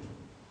me.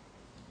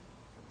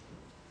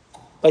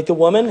 Like the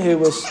woman who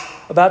was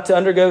about to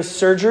undergo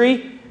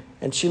surgery,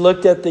 and she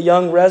looked at the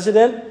young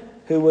resident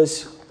who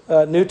was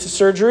new to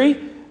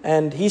surgery,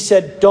 and he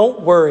said,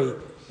 don't worry,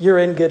 you're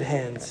in good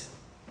hands.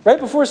 Right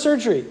before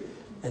surgery.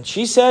 And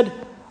she said,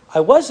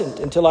 I wasn't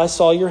until I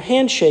saw your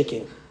hand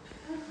shaking.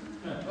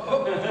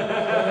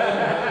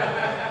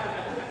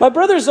 My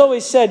brother's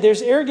always said,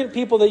 there's arrogant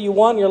people that you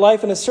want in your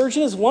life, and a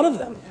surgeon is one of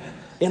them.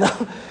 You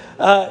know?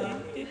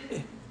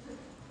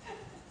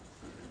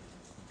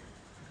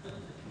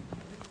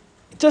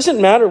 It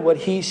doesn't matter what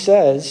he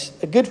says.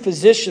 A good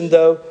physician,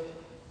 though,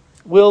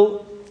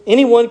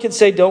 anyone can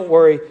say, don't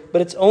worry,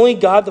 but it's only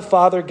God the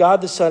Father,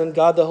 God the Son, and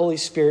God the Holy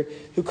Spirit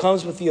who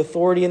comes with the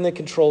authority and the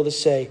control to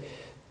say,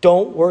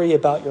 don't worry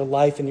about your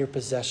life and your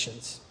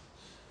possessions.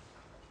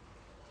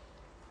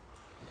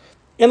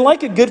 And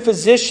like a good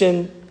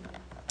physician,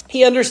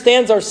 he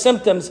understands our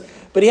symptoms,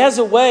 but he has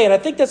a way, and I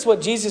think that's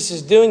what Jesus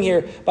is doing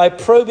here by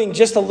probing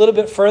just a little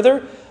bit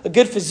further. A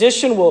good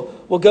physician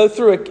will go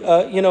through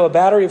a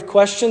battery of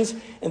questions,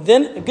 and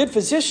then a good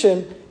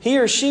physician, he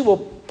or she will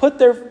put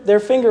their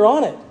finger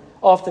on it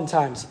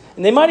oftentimes.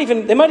 And they might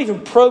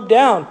even probe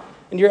down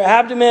in your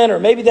abdomen or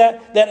maybe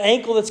that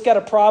ankle that's got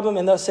a problem,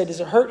 and they'll say,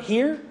 does it hurt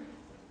here?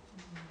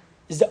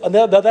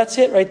 No, that's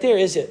it right there,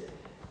 is it?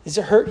 Does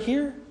it hurt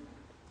here?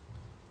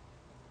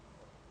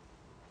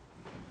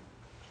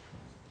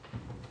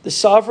 The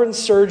sovereign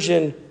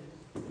surgeon,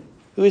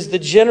 who is the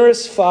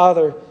generous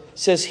Father,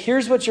 says,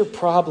 here's what your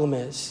problem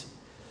is.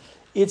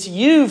 It's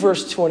you,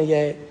 verse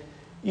 28.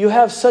 You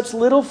have such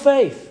little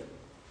faith.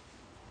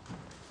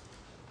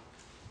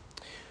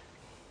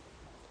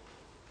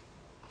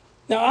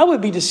 Now, I would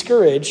be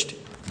discouraged,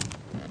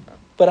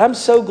 but I'm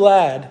so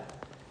glad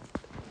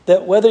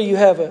that whether you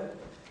have a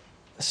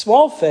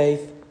small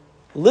faith,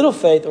 a little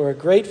faith, or a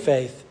great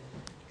faith,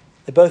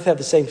 they both have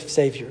the same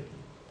Savior.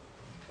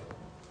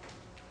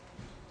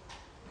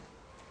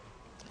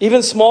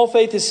 Even small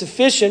faith is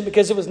sufficient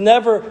because it was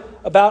never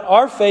about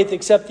our faith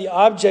except the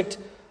object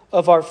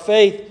of our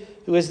faith,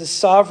 who is the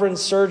sovereign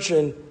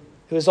surgeon,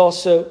 who is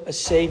also a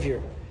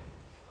Savior.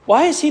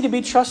 Why is he to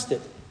be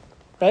trusted?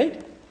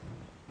 Right?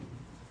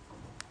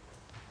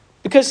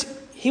 Because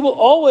he will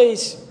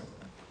always...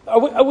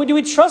 do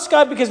we trust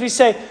God because we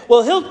say,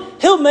 well,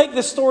 he'll make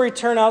the story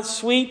turn out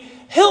sweet.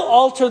 He'll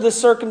alter the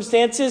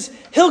circumstances.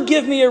 He'll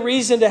give me a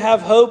reason to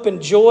have hope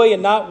and joy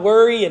and not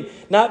worry and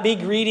not be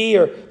greedy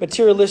or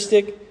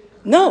materialistic.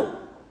 No.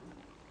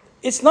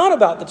 It's not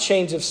about the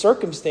change of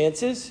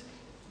circumstances.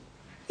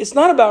 It's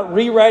not about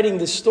rewriting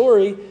the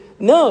story.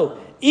 No.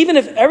 Even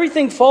if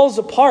everything falls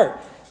apart,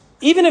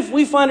 even if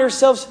we find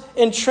ourselves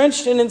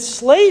entrenched and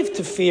enslaved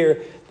to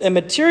fear and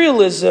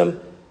materialism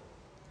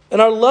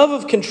and our love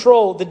of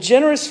control, the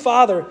generous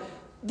Father,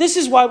 this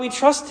is why we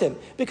trust him.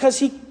 Because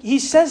he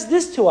says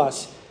this to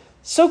us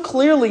so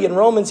clearly in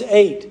Romans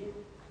 8.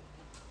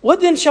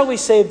 What then shall we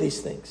say of these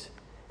things?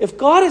 If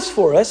God is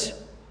for us,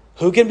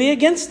 who can be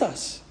against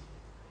us?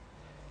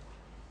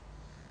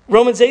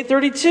 Romans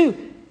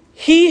 8:32.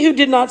 He who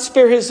did not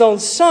spare his own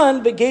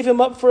son, but gave him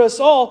up for us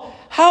all,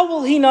 how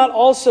will he not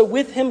also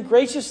with him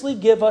graciously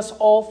give us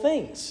all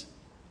things?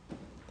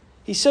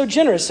 He's so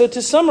generous. So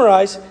to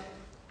summarize,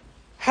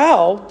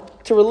 how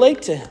to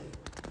relate to him?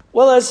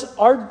 Well, as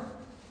our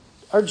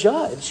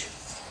judge,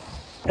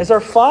 as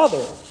our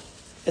father,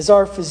 as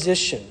our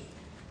physician.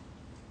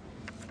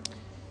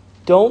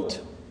 Don't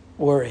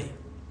worry.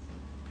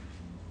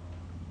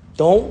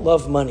 Don't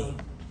love money.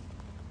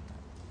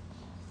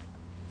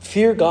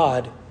 Fear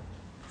God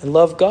and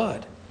love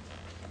God.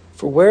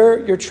 For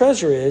where your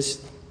treasure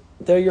is,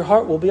 there your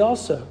heart will be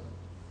also.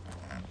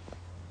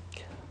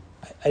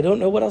 I don't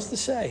know what else to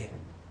say.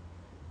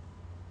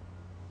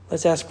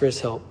 Let's ask for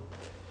his help.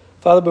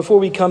 Father, before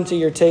we come to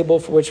your table,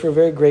 for which we're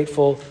very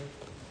grateful,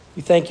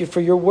 we thank you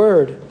for your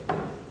word.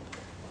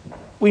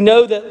 We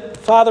know that,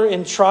 Father,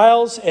 in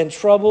trials and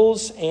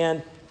troubles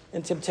and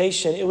in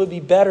temptation, it would be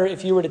better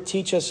if you were to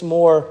teach us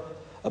more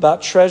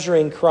about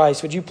treasuring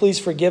Christ. Would you please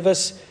forgive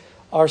us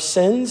our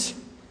sins,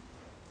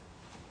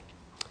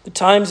 the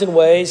times and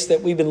ways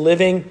that we've been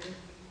living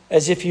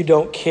as if you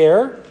don't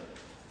care,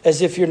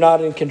 as if you're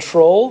not in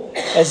control,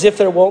 as if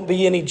there won't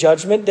be any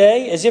judgment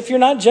day, as if you're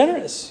not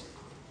generous.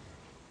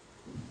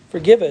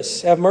 Forgive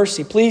us. Have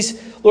mercy.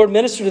 Please, Lord,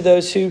 minister to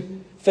those who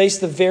face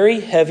the very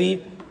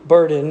heavy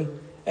burden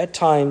at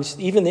times,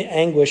 even the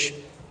anguish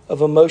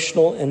of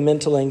emotional and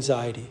mental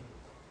anxiety.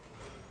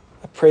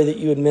 I pray that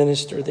you would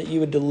minister, that you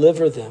would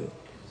deliver them,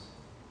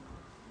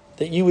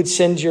 that you would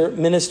send your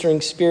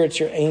ministering spirits,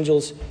 your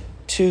angels,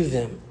 to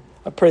them.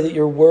 I pray that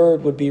your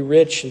word would be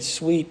rich and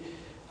sweet.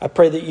 I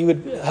pray that you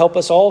would help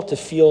us all to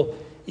feel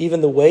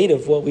even the weight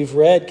of what we've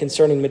read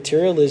concerning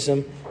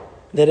materialism,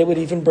 that it would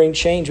even bring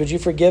change. Would you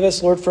forgive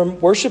us, Lord, from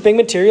worshiping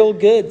material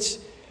goods?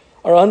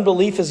 Our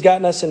unbelief has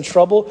gotten us in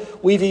trouble.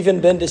 We've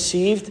even been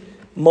deceived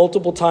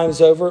multiple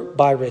times over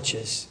by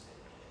riches.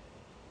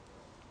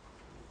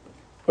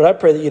 Lord, I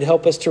pray that you'd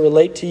help us to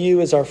relate to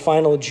you as our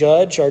final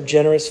judge, our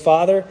generous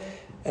Father,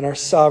 and our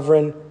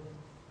sovereign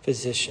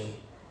physician.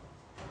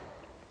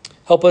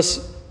 Help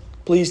us,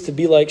 please, to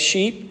be like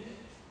sheep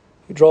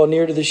who draw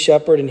near to the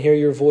shepherd and hear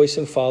your voice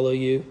and follow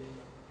you.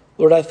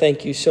 Lord, I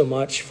thank you so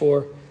much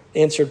for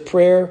answered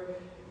prayer.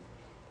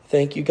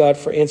 Thank you, God,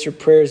 for answered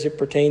prayer as it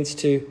pertains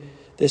to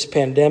this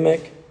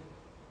pandemic,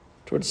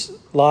 towards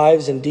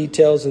lives and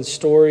details and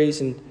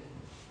stories and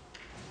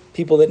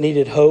people that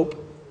needed hope,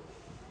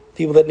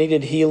 people that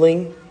needed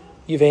healing.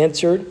 You've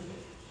answered.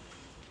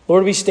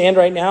 Lord, we stand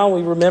right now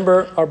and we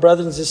remember our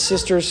brothers and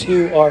sisters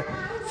who are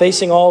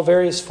facing all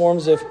various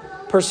forms of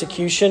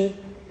persecution.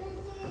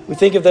 We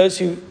think of those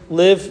who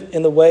live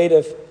in the weight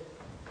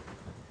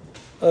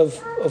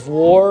of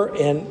war,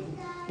 and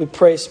we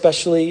pray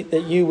especially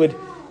that you would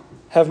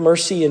have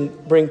mercy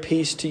and bring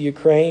peace to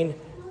Ukraine.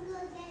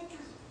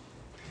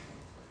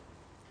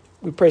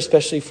 We pray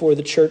especially for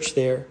the church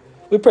there.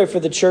 We pray for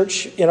the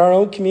church in our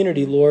own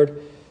community,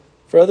 Lord,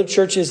 for other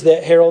churches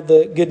that herald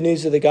the good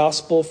news of the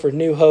gospel, for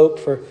New Hope,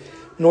 for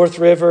North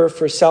River,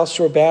 for South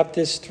Shore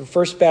Baptist, for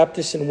First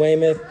Baptist in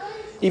Weymouth,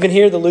 even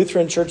here, the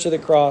Lutheran Church of the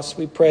Cross.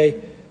 We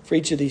pray for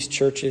each of these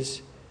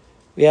churches.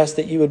 We ask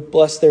that you would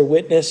bless their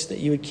witness, that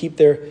you would keep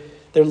their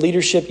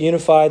leadership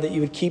unified, that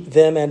you would keep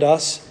them and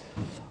us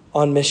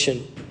on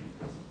mission,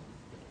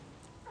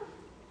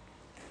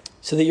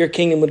 so that your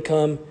kingdom would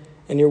come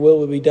and your will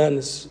would be done,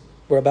 as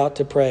we're about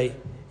to pray,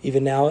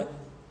 even now,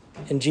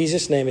 in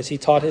Jesus' name, as he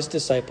taught his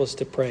disciples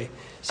to pray,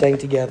 saying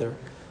together,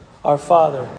 Our Father,